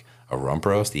 like a rump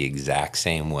roast the exact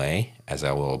same way as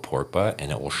I will a pork butt, and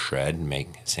it will shred, make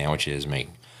sandwiches, make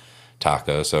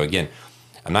tacos. So again,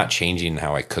 I'm not changing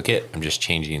how I cook it. I'm just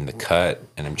changing the cut,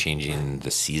 and I'm changing the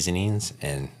seasonings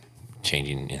and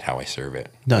changing in how I serve it.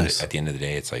 Nice. But at the end of the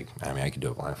day, it's like, I mean, I could do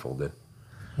it blindfolded.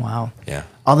 Wow. Yeah.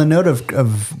 On the note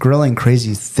of grilling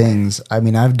crazy things, I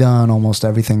mean, I've done almost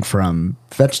everything from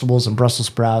vegetables and Brussels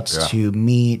sprouts to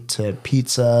meat to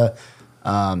pizza,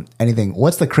 anything.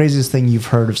 What's the craziest thing you've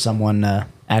heard of someone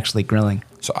actually grilling?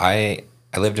 So I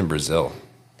lived in Brazil.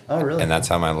 Oh, really? And that's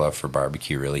how my love for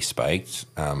barbecue really spiked.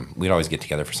 We'd always get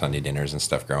together for Sunday dinners and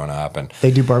stuff growing up. And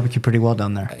they do barbecue pretty well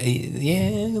down there.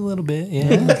 Yeah, a little bit.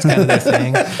 Yeah, that's kind of their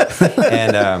thing.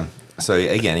 And so,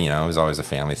 again, it was always a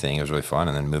family thing. It was really fun.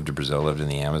 And then moved to Brazil, lived in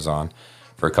the Amazon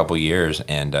for a couple years.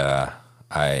 And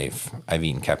I've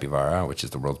eaten capybara, which is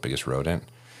the world's biggest rodent,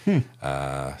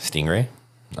 stingray,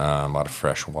 a lot of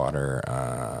freshwater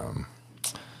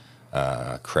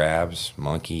crabs,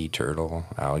 monkey, turtle,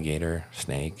 alligator,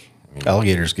 snake. I mean,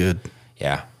 alligator's good.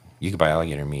 Yeah, you could buy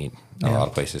alligator meat in a lot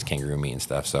of places, kangaroo meat and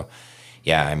stuff. So,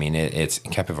 yeah, I mean, it's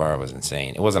capybara was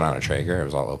insane. It wasn't on a Traeger; it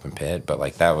was all open pit. But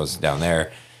like that was down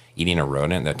there, eating a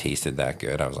rodent that tasted that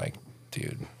good. I was like,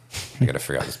 dude, I got to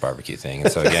figure out this barbecue thing.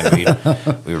 And so again, we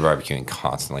were barbecuing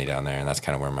constantly down there, and that's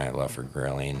kind of where my love for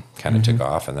grilling kind of took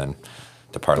off. And then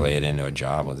to parlay it into a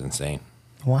job was insane.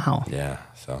 Wow. Yeah.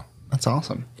 So. That's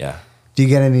awesome. Yeah. Do you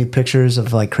get any pictures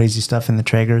of like crazy stuff in the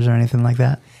Traegers or anything like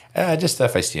that? Just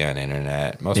stuff I see on the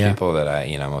internet. Most people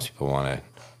most people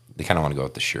they kind of want to go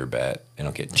with the sure bet. They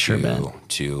don't get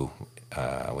too,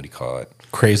 what do you call it?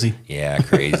 Crazy. Yeah,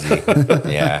 crazy.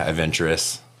 Yeah,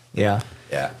 adventurous. Yeah.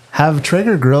 Yeah. Have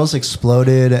Traeger grills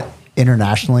exploded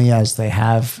internationally as they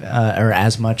have, or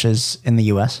as much as in the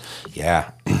U.S.?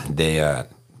 Yeah.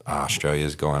 Australia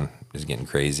is getting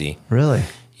crazy. Really?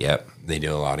 Yep. They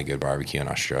do a lot of good barbecue in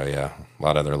Australia. a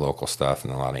lot of other local stuff,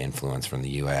 and a lot of influence from the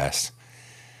U.S.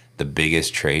 The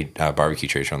biggest barbecue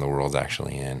trade show in the world is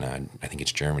actually in, I think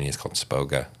it's Germany. It's called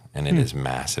Spoga, and it is a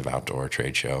massive outdoor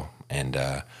trade show. And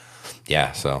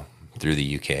so through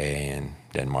the UK and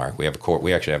Denmark, we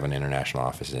actually have an international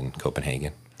office in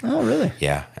Copenhagen. Oh, really?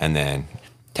 Yeah, and then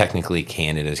technically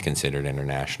Canada is considered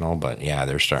international, but yeah,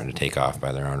 they're starting to take off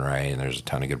by their own right, and there's a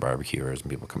ton of good barbecuers and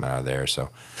people coming out of there. So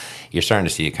you're starting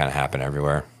to see it kind of happen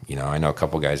everywhere. I know a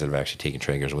couple guys that have actually taken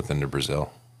Traegers with them to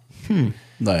Brazil.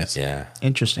 Nice. Yeah.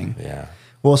 Interesting. Yeah.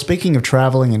 Well, speaking of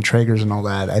traveling and Traegers and all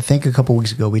that, I think a couple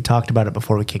weeks ago we talked about it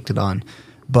before we kicked it on,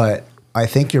 but I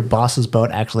think your boss's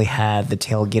boat actually had the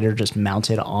tailgater just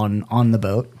mounted on the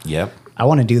boat. Yep. I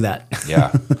want to do that.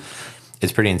 Yeah.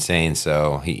 It's pretty insane.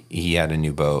 So he had a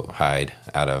new boat, Hyde,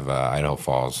 out of Idaho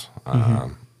Falls.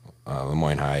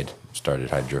 Lemoyne Hyde started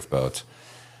Hyde Drift Boats.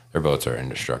 Their boats are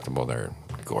indestructible. They're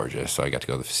gorgeous. So I got to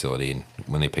go to the facility and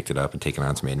when they picked it up and take it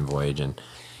on its maiden voyage. And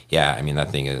yeah, I mean,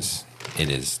 that thing is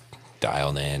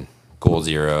dialed in. Goal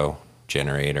Zero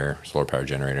generator, solar power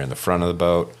generator in the front of the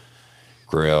boat,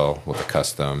 grill with a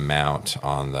custom mount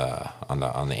on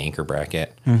the anchor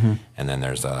bracket. And then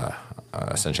there's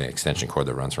essentially an extension cord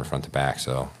that runs from front to back.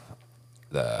 So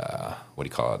the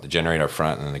generator up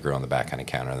front and then the grill on the back kind of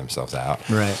counter themselves out.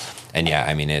 Right. And yeah,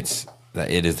 I mean, it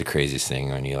is the craziest thing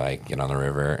when you like get on the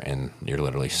river and you're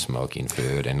literally smoking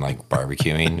food and like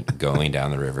barbecuing, going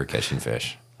down the river, catching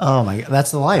fish. Oh my God,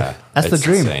 that's the life. Yeah, that's the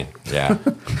dream. Insane. Yeah.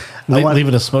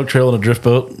 Leaving a smoke trail in a drift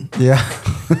boat. Yeah.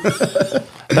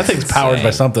 That thing's powered by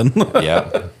something.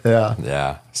 Yeah. Yeah.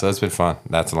 Yeah. So it's been fun.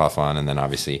 That's a lot of fun. And then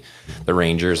obviously the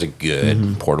Ranger is a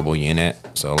good portable unit.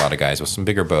 So a lot of guys with some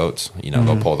bigger boats,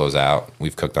 they'll pull those out.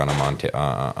 We've cooked on them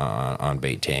on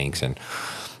bait tanks, and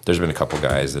there's been a couple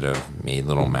guys that have made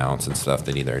little mounts and stuff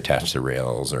that either attach to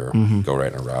rails or go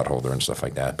right in a rod holder and stuff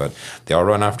like that. But they all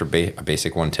run after a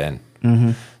basic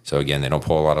 110. So again, they don't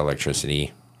pull a lot of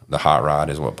electricity. The hot rod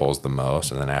is what pulls the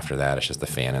most, and then after that, it's just the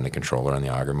fan and the controller and the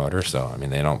auger motor. So I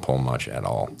mean, they don't pull much at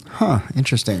all. Huh.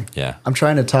 Interesting. Yeah. I'm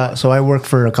trying to talk. So I work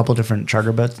for a couple different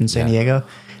charter boats in San Diego.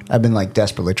 I've been like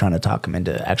desperately trying to talk them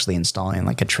into actually installing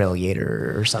like a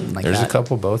Trailgater or something like that. There's a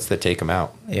couple boats that take them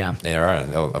out. Yeah. They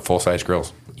are full size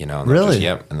grills. And really?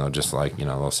 And they'll just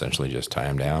they'll essentially just tie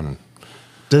them down. And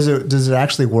Does it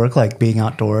actually work like being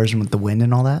outdoors and with the wind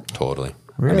and all that? Totally.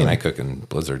 Really? I mean, I cook in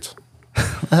blizzards.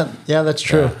 Yeah, that's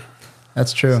true. Yeah.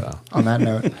 That's true. So. On that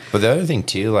note. But the other thing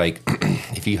too, like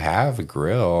if you have a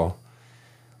grill,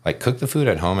 like cook the food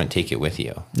at home and take it with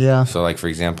you. Yeah. So like for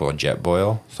example, a jet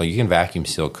boil. So you can vacuum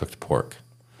seal cooked pork.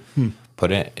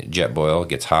 Put it jet boil,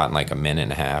 gets hot in like a minute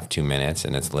and a half, 2 minutes,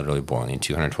 and it's literally boiling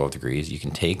 212 degrees. You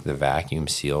can take the vacuum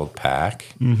sealed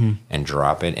pack and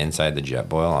drop it inside the jet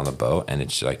boil on the boat, and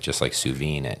it's like just like sous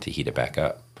vide it to heat it back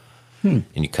up. And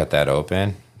you cut that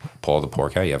open, pull the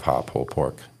pork out, you have hot pulled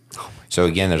pork. So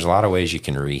again, there's a lot of ways you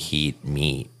can reheat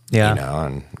meat. Yeah.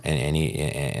 And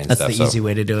That's stuff. the easy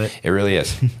way to do it. It really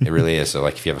is. It really is. So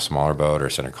like if you have a smaller boat or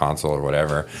center console or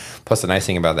whatever. Plus the nice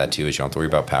thing about that too is you don't have to worry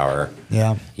about power.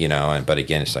 Yeah. But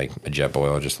again, it's like a jet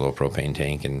boil, just a little propane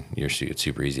tank, and it's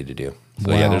super easy to do.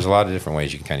 So Wow. yeah, there's a lot of different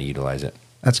ways you can kind of utilize it.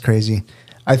 That's crazy.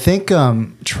 I think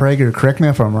Traeger, correct me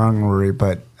if I'm wrong, Rory,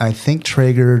 but I think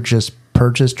Traeger just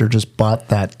purchased or just bought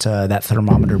that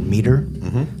thermometer meter.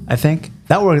 I think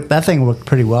that thing worked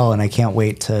pretty well, and I can't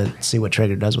wait to see what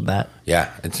Traeger does with that. Yeah,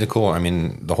 it's cool. I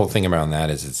mean, the whole thing around that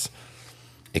is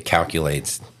it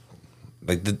calculates.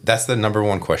 Like that's the number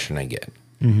one question I get.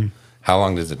 How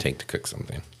long does it take to cook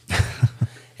something?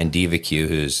 And Diva Q,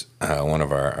 who's one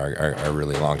of our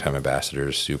really longtime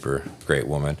ambassadors, super great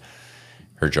woman,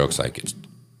 her joke's like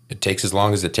it takes as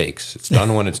long as it takes. It's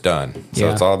done when it's done. So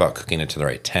Yeah. it's all about cooking it to the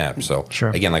right temp. So Sure.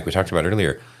 again, like we talked about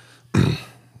earlier,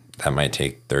 that might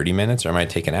take 30 minutes or it might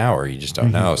take an hour. You just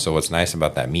don't know. So what's nice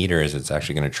about that meter is it's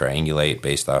actually going to triangulate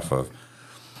based off of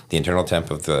the internal temp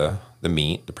of the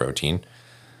meat, the protein,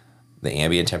 the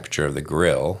ambient temperature of the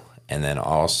grill, and then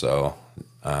also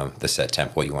the set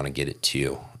temp, what you want to get it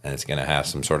to. And it's going to have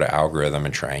some sort of algorithm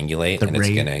and triangulate, and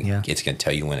it's going to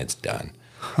tell you when it's done.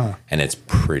 And it's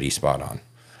pretty spot on.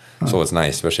 So it's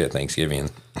nice, especially at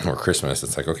Thanksgiving or Christmas.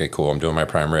 It's like, okay, cool. I'm doing my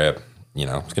prime rib. It's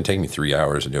going to take me 3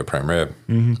 hours to do a prime rib,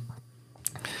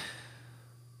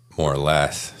 more or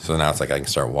less. So now it's like I can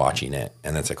start watching it,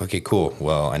 and it's like, okay, cool.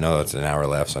 Well, I know it's an hour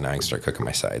left, so now I can start cooking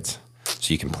my sides.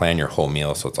 So you can plan your whole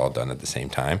meal so it's all done at the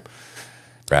same time,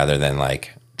 rather than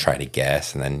like try to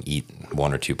guess and then eat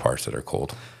one or two parts that are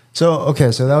cold. So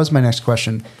that was my next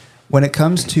question. When it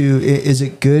comes to, is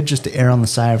it good just to err on the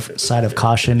side of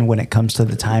caution when it comes to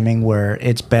the timing, where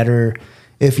it's better,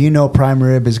 if you know prime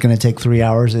rib is going to take 3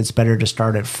 hours, it's better to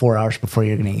start at 4 hours before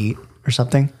you're going to eat? or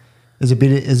something? Is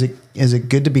it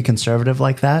good to be conservative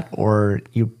like that, or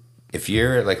you? If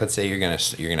you're like, let's say you're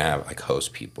gonna have like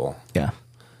host people, Yeah.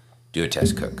 do a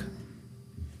test cook.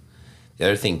 The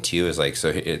other thing too is like,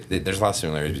 so there's a lot of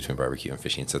similarities between barbecue and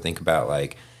fishing. So think about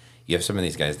like, you have some of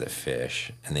these guys that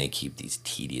fish and they keep these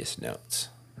tedious notes,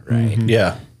 right? Mm-hmm.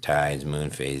 Yeah. Tides, moon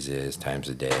phases, times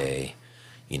a day,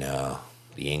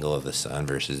 the angle of the sun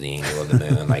versus the angle of the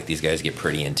moon. Like these guys get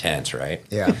pretty intense, right?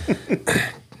 Yeah.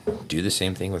 Do the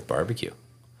same thing with barbecue.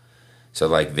 So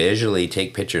like visually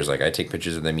take pictures. Like I take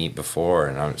pictures of the meat before,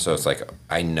 and so it's like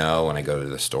I know when I go to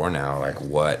the store now, like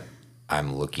what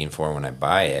I'm looking for when I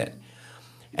buy it.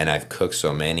 And I've cooked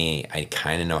so many, I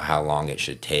kind of know how long it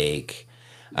should take.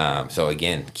 So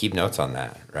again, keep notes on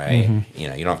that, right? Mm-hmm.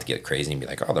 You don't have to get crazy and be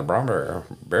like, oh, the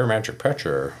barometric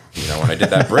pressure, when I did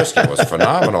that brisket was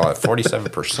phenomenal at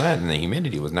 47% and the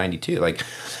humidity was 92. Like,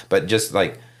 but just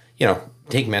like,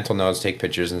 take mental notes, take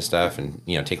pictures and stuff, and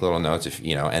take little notes if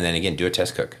and then again do a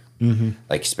test cook. Mm-hmm.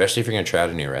 Like especially if you're gonna try out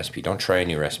a new recipe, don't try a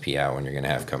new recipe out when you're gonna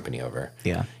have company over.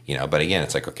 Yeah. But again,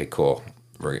 it's like, okay, cool.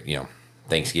 We're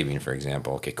Thanksgiving, for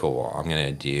example. Okay, cool. Well, I'm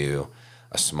gonna do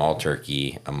a small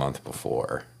turkey a month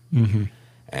before. Mm-hmm.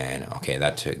 And okay,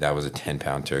 that was a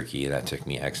 10-pound turkey. That took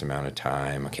me X amount of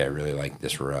time. Okay, I really like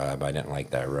this rub. I didn't like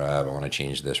that rub. I want to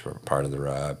change this part of the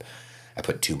rub. I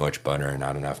put too much butter,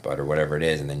 not enough butter, whatever it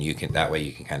is, and then that way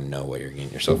you can kind of know what you're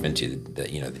getting yourself into the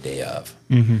day of.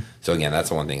 Mm-hmm. So again, that's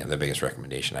the one thing. The biggest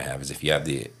recommendation I have is if you have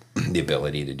the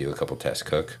ability to do a couple test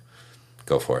cook,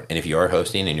 go for it. And if you are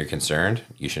hosting and you're concerned,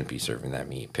 you shouldn't be serving that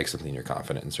meat. Pick something you're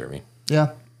confident in serving.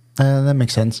 Yeah, that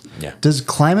makes sense. Yeah. Does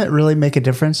climate really make a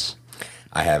difference?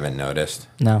 I haven't noticed.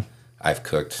 No. I've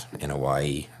cooked in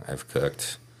Hawaii. I've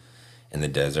cooked in the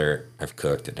desert. I've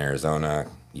cooked in Arizona,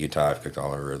 Utah. I've cooked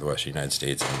all over the Western United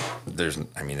States.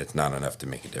 And it's not enough to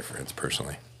make a difference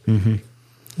personally. Mm-hmm.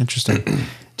 Interesting.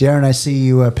 Darren, I see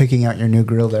you picking out your new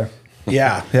grill there.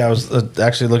 Yeah. I was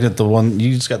actually looking at the one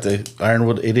you just got, the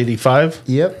Ironwood 885.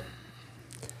 Yep.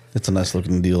 It's a nice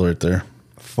looking deal right there.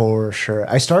 For sure.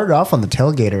 I started off on the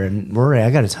tailgater, and Rory,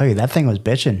 I got to tell you, that thing was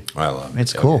bitching. I love it.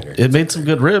 It's cool. It made some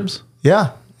good ribs.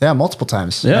 Yeah, multiple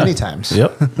times. Yeah. Many times.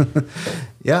 Yep.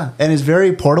 Yeah, and it's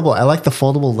very portable. I like the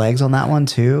foldable legs on that one,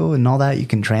 too, and all that. You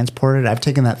can transport it. I've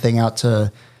taken that thing out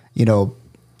to,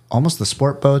 almost the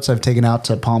sport boats. I've taken out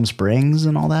to Palm Springs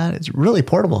and all that. It's really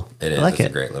portable. It is. I like It's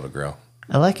a great little grill.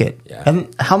 I like it. Yeah.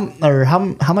 And how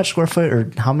much square foot or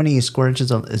how many square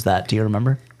inches is that? Do you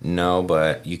remember? No,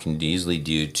 but you can easily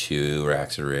do 2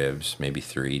 racks of ribs, maybe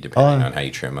 3, depending on how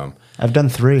you trim them. I've done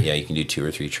 3. Yeah, you can do 2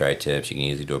 or 3 tri-tips. You can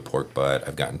easily do a pork butt.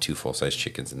 I've gotten 2 full-size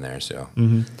chickens in there. So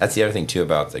that's the other thing, too,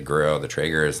 about the grill. The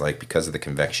Traeger is like, because of the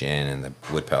convection and the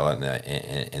wood pellet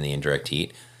and the indirect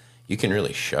heat, you can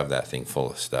really shove that thing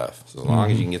full of stuff. So as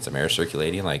long as you can get some air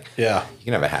circulating, you can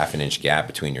have a 1/2 inch gap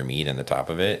between your meat and the top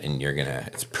of it, and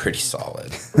it's pretty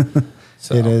solid.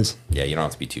 So, it is. Yeah, you don't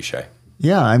have to be too shy.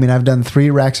 Yeah, I've done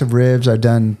 3 racks of ribs. I've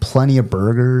done plenty of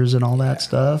burgers and all that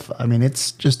stuff.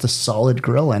 It's just a solid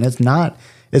grill, and it's not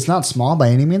small by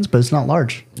any means, but it's not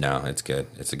large. No, it's good.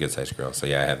 It's a good sized grill. So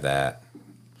yeah, I have that.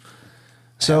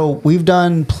 So we've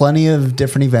done plenty of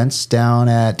different events down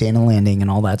at Dana Landing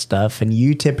and all that stuff, and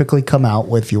you typically come out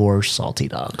with your salty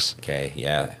dogs. Okay,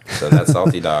 yeah. So that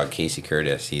salty dog, Casey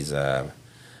Curtis, he's a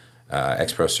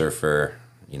ex-pro surfer,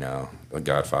 the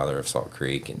godfather of Salt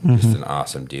Creek, and just an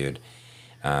awesome dude.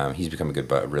 He's become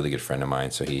a really good friend of mine.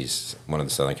 So he's one of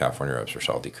the Southern California reps for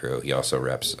Salty Crew. He also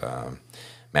reps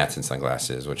Matson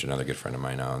Sunglasses, which another good friend of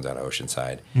mine owns out of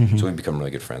Oceanside. So we've become really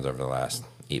good friends over the last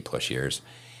 8+ years.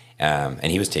 And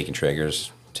he was taking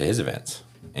Traegers to his events,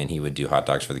 and he would do hot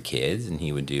dogs for the kids, and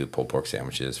he would do pulled pork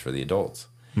sandwiches for the adults.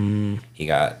 He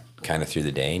got kind of through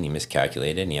the day, and he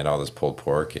miscalculated, and he had all this pulled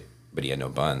pork, but he had no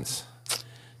buns.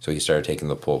 So he started taking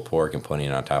the pulled pork and putting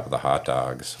it on top of the hot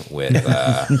dogs with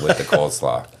the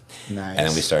coleslaw. Nice. And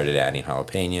then we started adding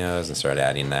jalapenos and started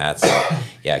adding that. So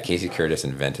yeah, Casey Curtis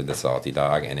invented the salty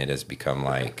dog, and it has become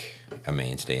like a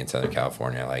mainstay in Southern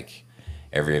California. Like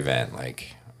every event,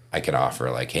 like I could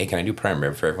offer, like, hey, can I do prime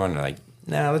rib for everyone? And they're like,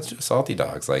 nah, let's do salty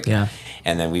dogs. Like, yeah.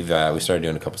 And then we started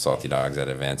doing a couple salty dogs at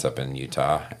events up in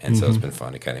Utah, and so it's been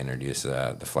fun to kind of introduce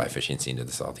the fly fishing scene to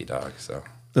the salty dog. So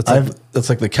that's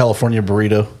like the California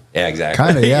burrito. yeah, exactly.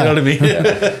 Kind of, yeah. You know what I mean?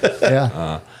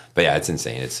 Yeah. But yeah, it's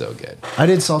insane. It's so good. I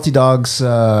did salty dogs,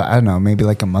 I don't know, maybe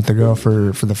like a month ago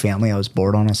for the family. I was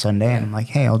bored on a Sunday, and I'm like,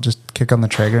 hey, I'll just kick on the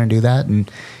Traeger and do that. And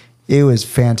it was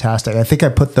fantastic. I think I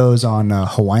put those on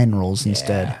Hawaiian rolls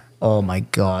instead. Oh my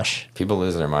gosh. People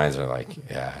lose their minds. They're like,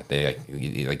 yeah,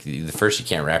 like the first you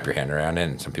can't wrap your hand around it,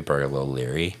 and some people are a little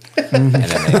leery, and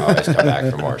then they always come back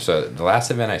for more. So the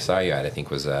last event I saw you at, I think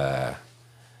was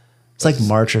it's like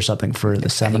March or something for the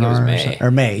seminar. I think it was May.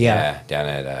 Or May, yeah. Down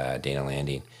at Dana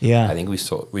Landing. Yeah. I think we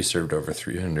served over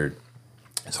 300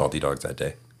 salty dogs that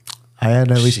day. I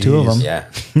had at least 2 of them. Yeah.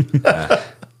 So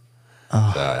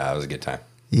that was a good time.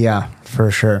 Yeah, for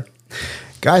sure.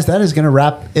 Guys, that is going to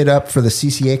wrap it up for the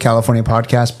CCA California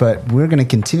podcast, but we're going to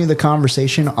continue the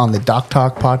conversation on the Doc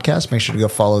Talk podcast. Make sure to go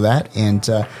follow that and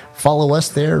follow us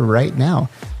there right now.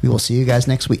 We will see you guys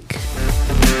next week.